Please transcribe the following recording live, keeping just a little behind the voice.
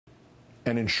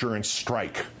an insurance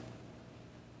strike.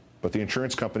 But the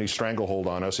insurance company's stranglehold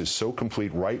on us is so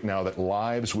complete right now that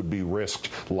lives would be risked.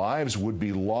 Lives would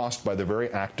be lost by the very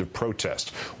act of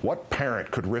protest. What parent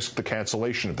could risk the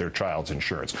cancellation of their child's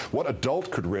insurance? What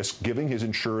adult could risk giving his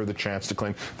insurer the chance to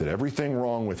claim that everything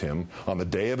wrong with him on the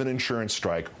day of an insurance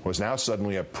strike was now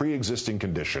suddenly a pre-existing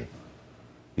condition?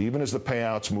 Even as the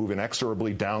payouts move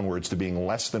inexorably downwards to being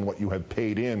less than what you have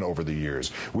paid in over the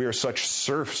years, we are such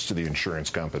serfs to the insurance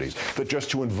companies that just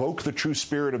to invoke the true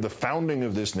spirit of the founding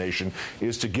of this nation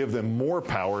is to give them more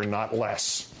power, not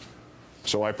less.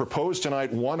 So I propose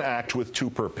tonight one act with two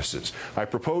purposes. I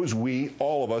propose we,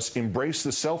 all of us, embrace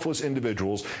the selfless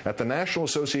individuals at the National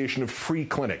Association of Free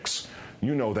Clinics.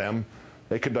 You know them.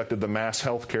 They conducted the mass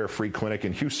health care free clinic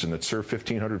in Houston that served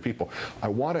 1,500 people. I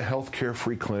want a health care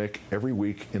free clinic every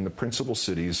week in the principal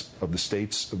cities of the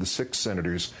states of the 6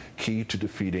 senators key to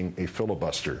defeating a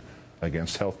filibuster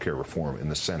against health care reform in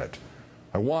the Senate.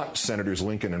 I want Senators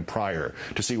Lincoln and Pryor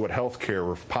to see what health care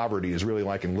poverty is really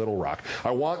like in Little Rock.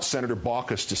 I want Senator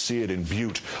Baucus to see it in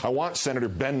Butte. I want Senator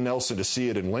Ben Nelson to see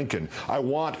it in Lincoln. I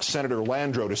want Senator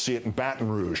Landrieu to see it in Baton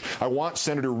Rouge. I want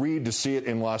Senator Reid to see it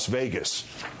in Las Vegas.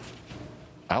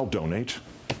 I'll donate.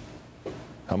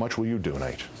 How much will you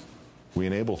donate? We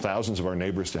enable thousands of our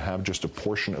neighbors to have just a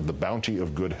portion of the bounty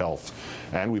of good health.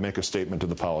 And we make a statement to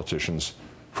the politicians.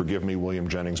 Forgive me, William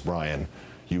Jennings Bryan.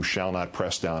 You shall not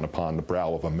press down upon the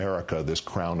brow of America this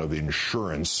crown of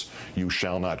insurance. You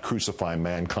shall not crucify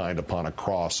mankind upon a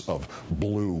cross of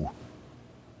blue.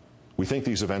 We think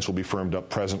these events will be firmed up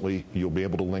presently. You'll be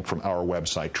able to link from our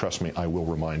website. Trust me, I will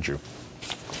remind you.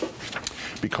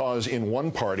 Because in one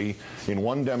party, in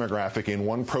one demographic, in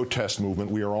one protest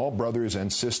movement, we are all brothers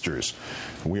and sisters.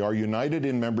 We are united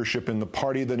in membership in the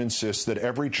party that insists that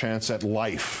every chance at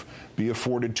life be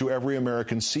afforded to every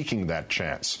American seeking that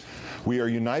chance. We are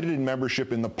united in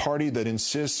membership in the party that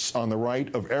insists on the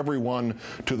right of everyone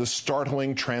to the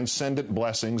startling, transcendent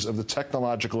blessings of the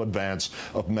technological advance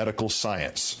of medical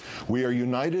science. We are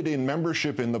united in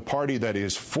membership in the party that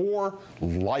is for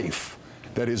life,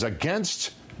 that is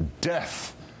against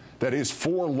death, that is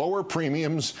for lower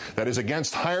premiums, that is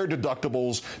against higher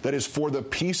deductibles, that is for the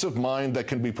peace of mind that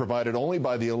can be provided only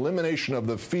by the elimination of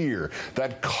the fear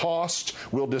that cost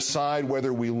will decide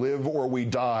whether we live or we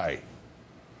die.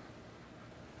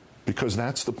 Because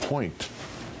that's the point,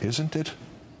 isn't it?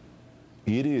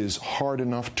 It is hard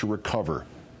enough to recover,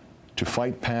 to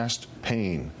fight past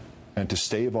pain, and to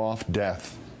stave off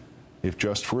death, if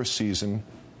just for a season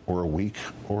or a week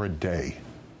or a day.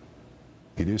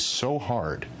 It is so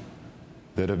hard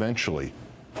that eventually,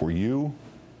 for you,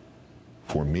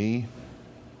 for me,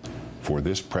 for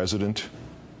this president,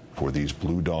 for these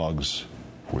blue dogs,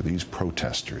 for these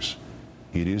protesters,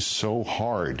 it is so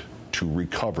hard to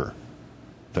recover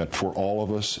that for all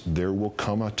of us, there will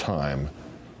come a time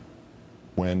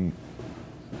when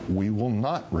we will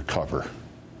not recover.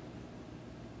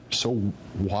 So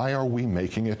why are we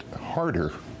making it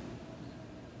harder?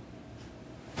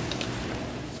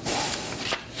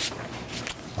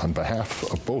 On behalf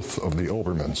of both of the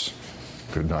Olbermanns,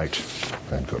 good night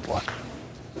and good luck.